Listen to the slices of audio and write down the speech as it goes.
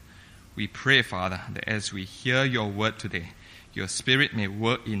We pray, Father, that as we hear your word today, your Spirit may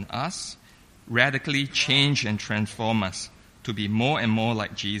work in us, radically change and transform us to be more and more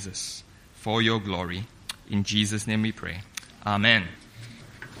like Jesus for your glory. In Jesus' name we pray. Amen.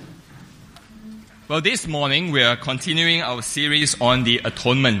 Well, this morning we are continuing our series on the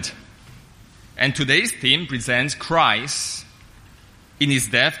atonement. And today's theme presents Christ in his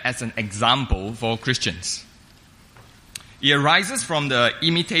death as an example for Christians. It arises from the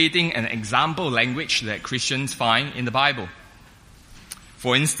imitating and example language that Christians find in the Bible.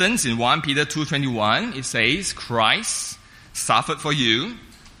 For instance, in 1 Peter 2:21, it says, Christ suffered for you,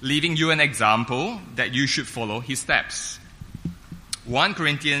 leaving you an example that you should follow his steps. 1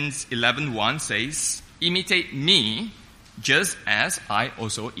 Corinthians 11:1 says, imitate me just as I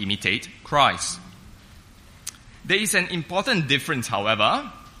also imitate Christ. There is an important difference,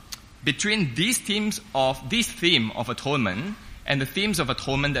 however, between this theme of atonement and the themes of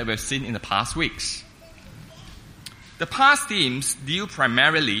atonement that we've seen in the past weeks. The past themes deal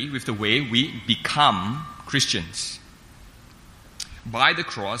primarily with the way we become Christians. By the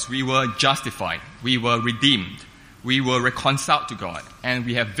cross, we were justified, we were redeemed, we were reconciled to God, and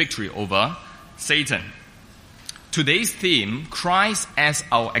we have victory over Satan. Today's theme, Christ as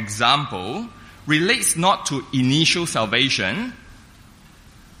our example, relates not to initial salvation,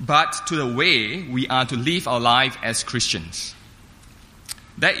 but to the way we are to live our life as Christians.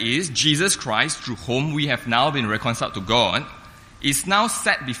 That is, Jesus Christ, through whom we have now been reconciled to God, is now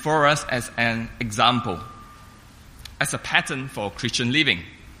set before us as an example, as a pattern for Christian living.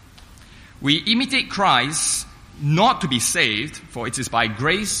 We imitate Christ not to be saved, for it is by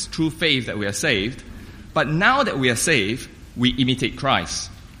grace through faith that we are saved, but now that we are saved, we imitate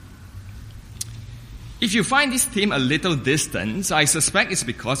Christ. If you find this theme a little distant, I suspect it's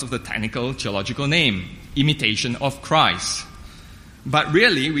because of the technical theological name, imitation of Christ. But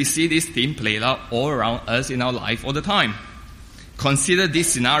really, we see this theme played out all around us in our life all the time. Consider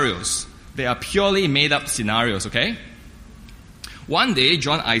these scenarios. They are purely made-up scenarios, okay? One day,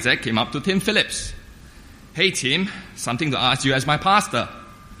 John Isaac came up to Tim Phillips. Hey Tim, something to ask you as my pastor.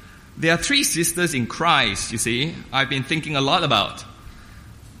 There are 3 sisters in Christ, you see, I've been thinking a lot about.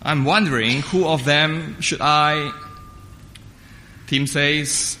 I'm wondering who of them should I... Tim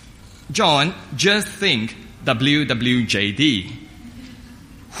says, John, just think WWJD.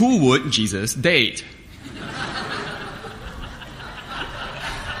 Who would Jesus date?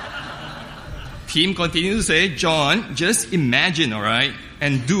 Tim continues to say, John, just imagine, alright,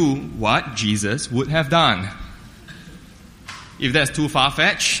 and do what Jesus would have done. If that's too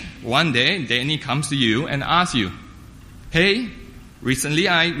far-fetched, one day Danny comes to you and asks you, hey, recently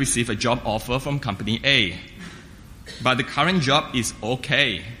I received a job offer from company A, but the current job is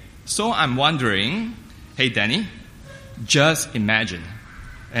okay. So I'm wondering, hey Danny, just imagine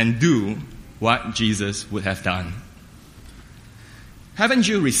and do what Jesus would have done. Haven't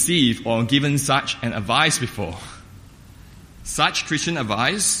you received or given such an advice before? Such Christian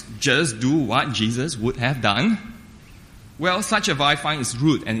advice, just do what Jesus would have done? Well, such advice finds its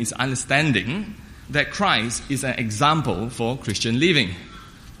root and its understanding that Christ is an example for Christian living.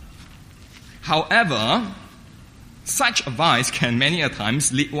 However, such advice can many a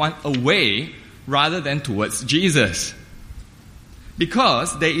times lead one away rather than towards Jesus.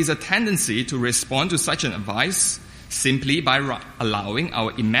 Because there is a tendency to respond to such an advice simply by allowing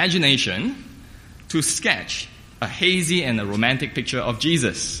our imagination to sketch a hazy and a romantic picture of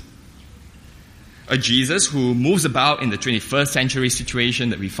Jesus. A Jesus who moves about in the 21st century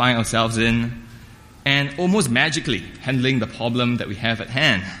situation that we find ourselves in, and almost magically handling the problem that we have at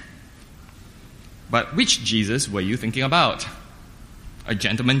hand. But which Jesus were you thinking about? A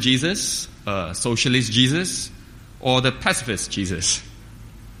gentleman Jesus, a socialist Jesus, or the pacifist Jesus?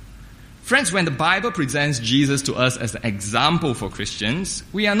 Friends, when the Bible presents Jesus to us as an example for Christians,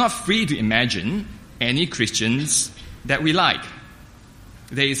 we are not free to imagine any Christians that we like.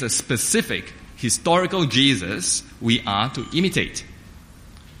 There is a specific historical Jesus we are to imitate.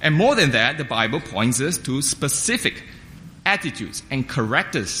 And more than that, the Bible points us to specific attitudes and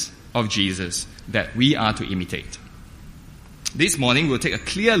characters of Jesus that we are to imitate. This morning, we'll take a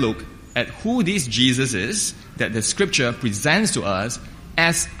clear look at who this Jesus is that the Scripture presents to us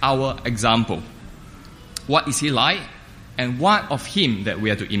as our example. What is he like, and what of him that we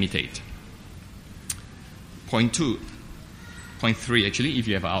are to imitate? Point 3 actually, if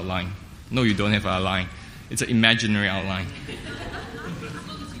you have an outline. No, you don't have an outline. It's an imaginary outline.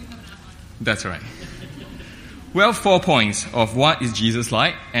 That's right. Well, 4 points of what is Jesus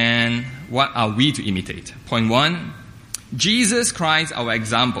like and what are we to imitate. Point 1, Jesus Christ, our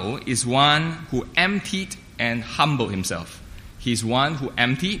example, is one who emptied and humbled himself. He is one who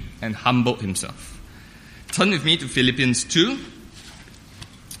emptied and humbled himself. Turn with me to Philippians 2.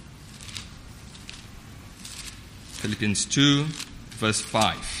 Philippians 2, verse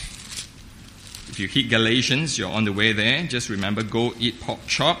 5. If you hit Galatians, you're on the way there. Just remember, go eat pork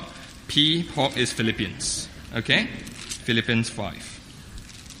chop. Pork is Philippians. Okay? Philippians 5.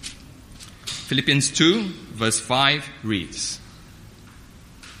 Philippians 2, verse 5 reads,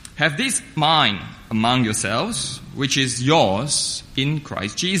 "Have this mind among yourselves, which is yours in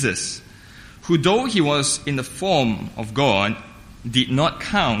Christ Jesus, who though he was in the form of God, did not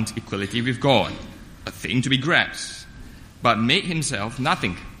count equality with God a thing to be grasped, but made himself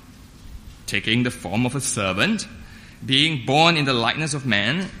nothing, taking the form of a servant, being born in the likeness of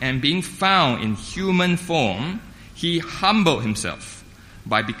man, and being found in human form, he humbled himself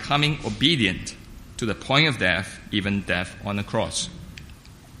by becoming obedient to the point of death, even death on the cross."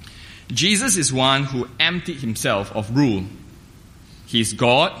 Jesus is one who emptied himself of rule. He is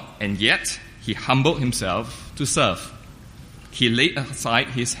God, and yet he humbled himself to serve. He laid aside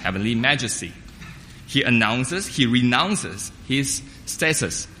his heavenly majesty. He renounces his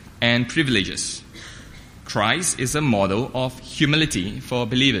status and privileges. Christ is a model of humility for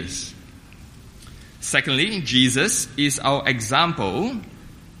believers. Secondly, Jesus is our example.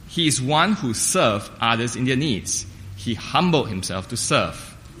 He is one who served others in their needs. He humbled himself to serve.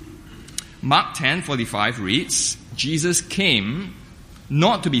 Mark 10:45 reads, "Jesus came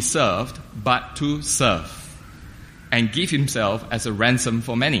not to be served, but to serve, and give himself as a ransom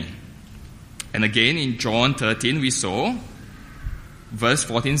for many." And again in John 13 we saw, verse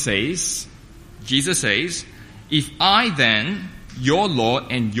 14 says, Jesus says, "If I then, your Lord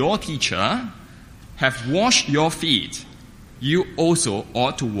and your teacher, have washed your feet, you also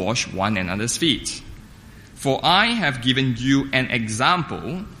ought to wash one another's feet. For I have given you an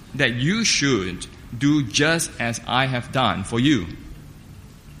example that you should do just as I have done for you."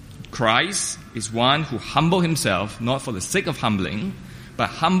 Christ is one who humbled himself not for the sake of humbling, but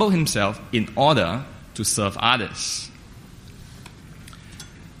humbled himself in order to serve others.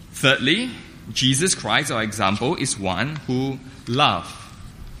 Thirdly, Jesus Christ, our example, is one who loved.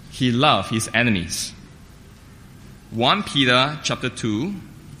 He loved his enemies. 1 Peter chapter 2,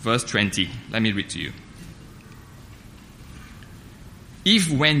 verse 20. Let me read to you. "If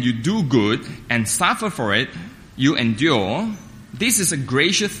when you do good and suffer for it, you endure, this is a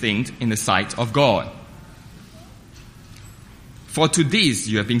gracious thing in the sight of God. For to this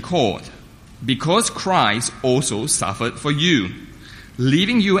you have been called, because Christ also suffered for you,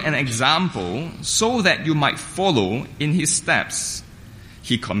 leaving you an example so that you might follow in his steps.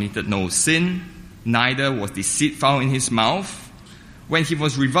 He committed no sin, neither was deceit found in his mouth. When he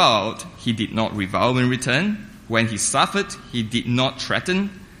was reviled, he did not revile in return. When he suffered, he did not threaten,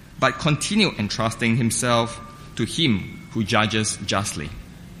 but continued entrusting himself to him who judges justly."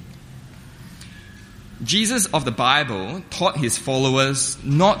 Jesus of the Bible taught his followers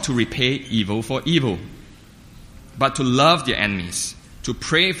not to repay evil for evil, but to love their enemies, to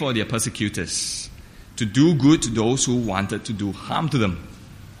pray for their persecutors, to do good to those who wanted to do harm to them.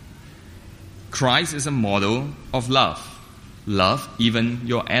 Christ is a model of love. Love even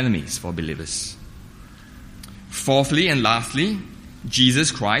your enemies for believers. Fourthly and lastly,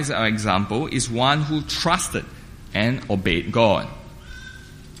 Jesus Christ, our example, is one who trusted and obeyed God.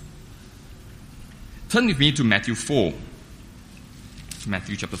 Turn with me to Matthew 4.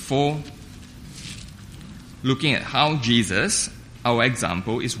 Matthew chapter 4. Looking at how Jesus, our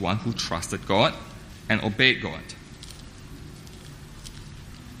example, is one who trusted God and obeyed God.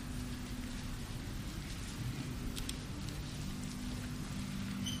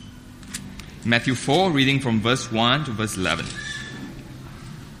 Matthew 4, reading from verse 1 to verse 11.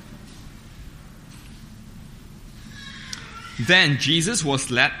 "Then Jesus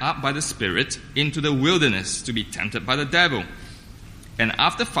was led up by the Spirit into the wilderness to be tempted by the devil. And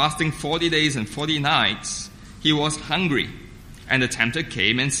after fasting 40 days and 40 nights, he was hungry. And the tempter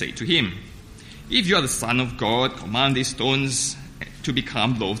came and said to him, 'If you are the Son of God, command these stones to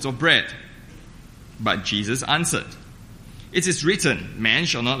become loaves of bread.' But Jesus answered, 'It is written, man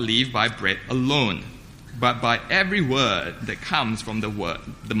shall not live by bread alone, but by every word that comes from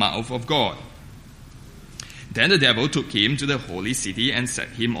the mouth of God.' Then the devil took him to the holy city and set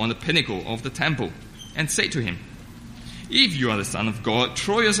him on the pinnacle of the temple, and said to him, 'If you are the Son of God,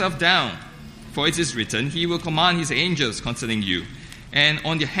 throw yourself down, for it is written, he will command his angels concerning you, and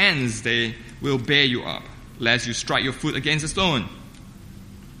on their hands they will bear you up, lest you strike your foot against a stone.'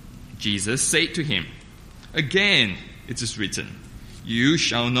 Jesus said to him, 'Again it is written, you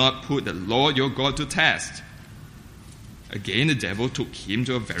shall not put the Lord your God to test.' Again the devil took him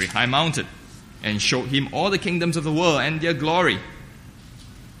to a very high mountain and showed him all the kingdoms of the world and their glory.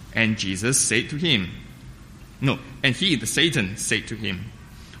 And Jesus said to him, Satan said to him,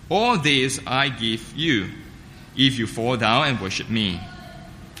 all this I give you, if you fall down and worship me.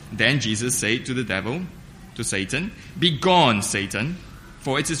 Then Jesus said to the devil, to Satan, Begone, Satan,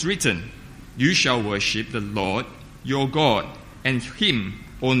 for it is written, You shall worship the Lord your God, and him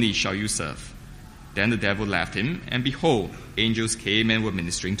only shall you serve. Then the devil left him, and behold, angels came and were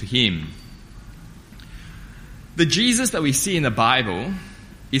ministering to him. The Jesus that we see in the Bible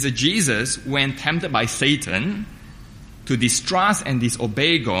is a Jesus when tempted by Satan to distrust and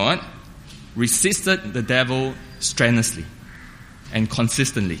disobey God, resisted the devil strenuously and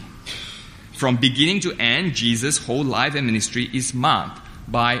consistently. From beginning to end, Jesus' whole life and ministry is marked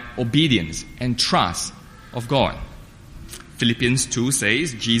by obedience and trust of God. Philippians 2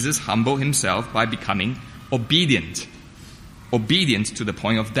 says, Jesus humbled himself by becoming obedient to the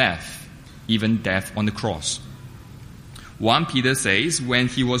point of death, even death on the cross. 1 Peter says, when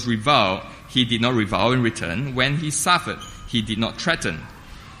he was reviled, he did not revile in return. When he suffered, he did not threaten.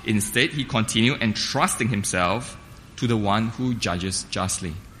 Instead, he continued entrusting himself to the one who judges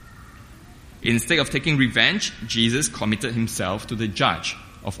justly. Instead of taking revenge, Jesus committed himself to the judge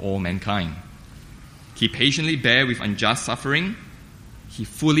of all mankind. He patiently bare with unjust suffering. He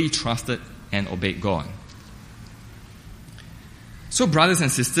fully trusted and obeyed God. So, brothers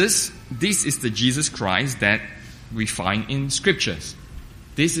and sisters, this is the Jesus Christ that we find in Scriptures.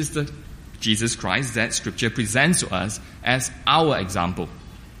 This is the Jesus Christ that Scripture presents to us as our example.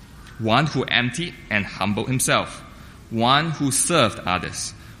 One who emptied and humbled himself. One who served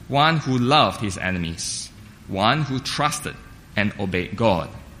others. One who loved his enemies. One who trusted and obeyed God.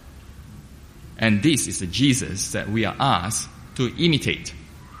 And this is the Jesus that we are asked to imitate.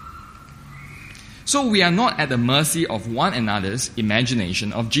 So we are not at the mercy of one another's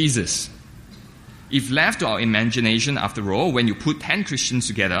imagination of Jesus. If left to our imagination, after all, when you put 10 Christians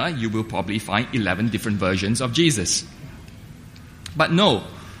together, you will probably find 11 different versions of Jesus. But no,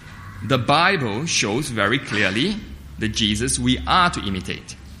 the Bible shows very clearly the Jesus we are to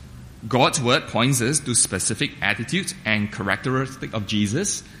imitate. God's word points us to specific attitudes and characteristics of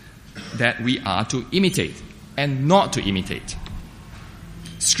Jesus that we are to imitate and not to imitate.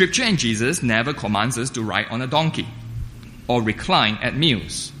 Scripture and Jesus never commands us to ride on a donkey, or recline at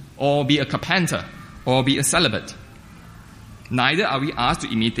meals, or be a carpenter, or be a celibate. Neither are we asked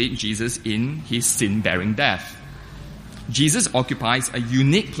to imitate Jesus in his sin-bearing death. Jesus occupies a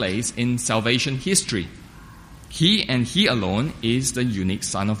unique place in salvation history. He and he alone is the unique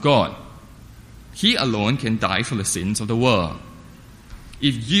Son of God. He alone can die for the sins of the world.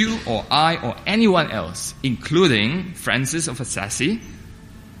 If you or I or anyone else, including Francis of Assisi,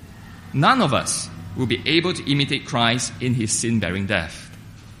 none of us will be able to imitate Christ in his sin-bearing death.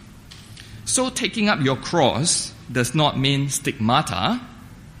 So taking up your cross does not mean stigmata.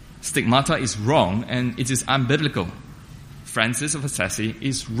 Stigmata is wrong and it is unbiblical. Francis of Assisi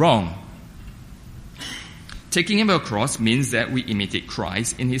is wrong. Taking up your cross means that we imitate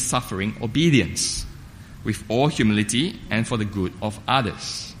Christ in his suffering obedience, with all humility and for the good of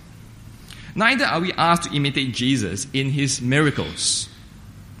others. Neither are we asked to imitate Jesus in his miracles.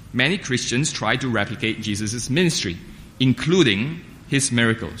 Many Christians try to replicate Jesus' ministry, including his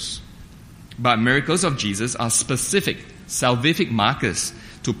miracles. But miracles of Jesus are specific, salvific markers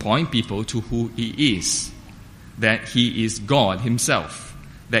to point people to who he is, that he is God himself,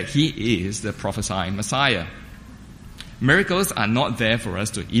 that he is the prophesied Messiah. Miracles are not there for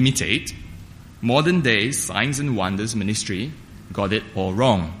us to imitate. Modern day signs and wonders ministry got it all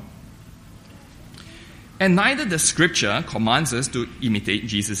wrong. And neither the scripture commands us to imitate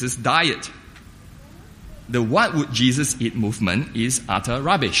Jesus' diet. The what would Jesus eat movement is utter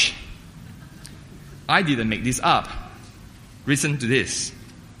rubbish. I didn't make this up. Listen to this.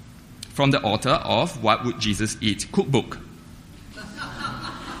 From the author of What Would Jesus Eat cookbook.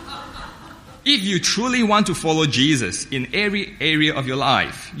 If you truly want to follow Jesus in every area of your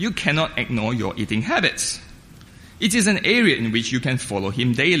life, you cannot ignore your eating habits. It is an area in which you can follow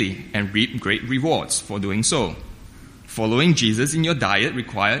him daily and reap great rewards for doing so. Following Jesus in your diet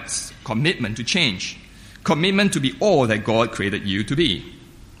requires commitment to change, commitment to be all that God created you to be.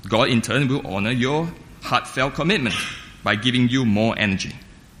 God in turn will honor your heartfelt commitment by giving you more energy,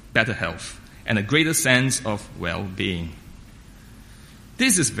 better health, and a greater sense of well-being.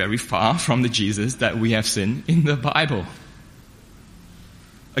 This is very far from the Jesus that we have seen in the Bible.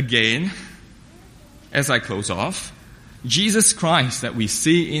 Again, as I close off, Jesus Christ that we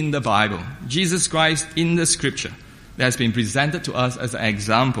see in the Bible, Jesus Christ in the Scripture that has been presented to us as an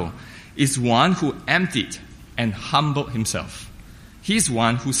example, is one who emptied and humbled himself. He's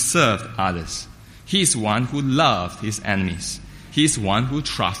one who served others. He is one who loved his enemies. He is one who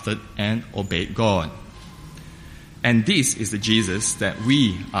trusted and obeyed God. And this is the Jesus that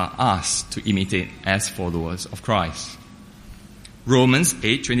we are asked to imitate as followers of Christ. Romans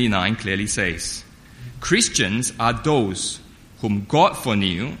 8:29 clearly says, Christians are those whom God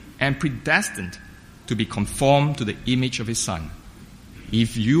foreknew and predestined to be conformed to the image of his Son.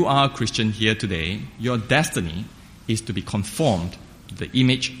 If you are a Christian here today, your destiny is to be conformed to the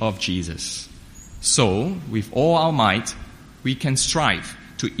image of Jesus. So, with all our might, we can strive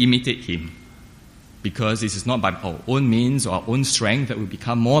to imitate him. Because it is not by our own means or our own strength that we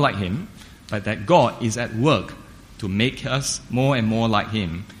become more like him, but that God is at work to make us more and more like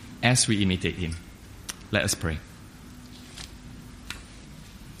him as we imitate him. Let us pray.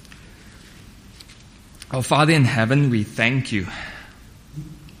 Our Father in heaven, we thank you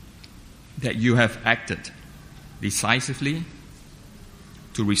that you have acted decisively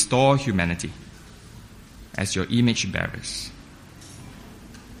to restore humanity as your image bearers.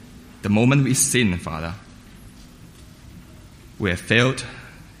 The moment we sin, Father, we have failed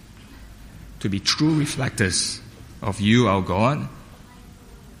to be true reflectors of you, our God.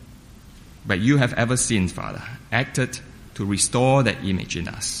 But you have ever since, Father, acted to restore that image in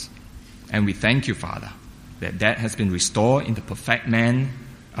us. And we thank you, Father, that has been restored in the perfect man,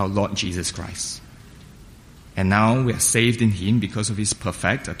 our Lord Jesus Christ. And now we are saved in him because of his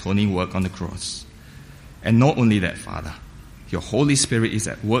perfect atoning work on the cross. And not only that, Father, your Holy Spirit is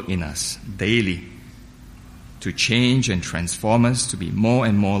at work in us daily to change and transform us to be more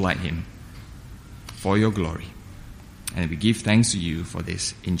and more like him for your glory. And we give thanks to you for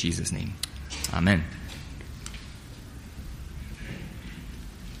this in Jesus' name. Amen.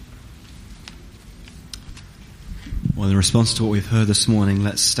 Well, in response to what we've heard this morning,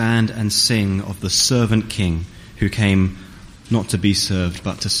 let's stand and sing of the servant king who came not to be served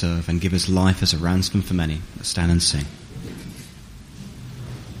but to serve and give his life as a ransom for many. Let's stand and sing.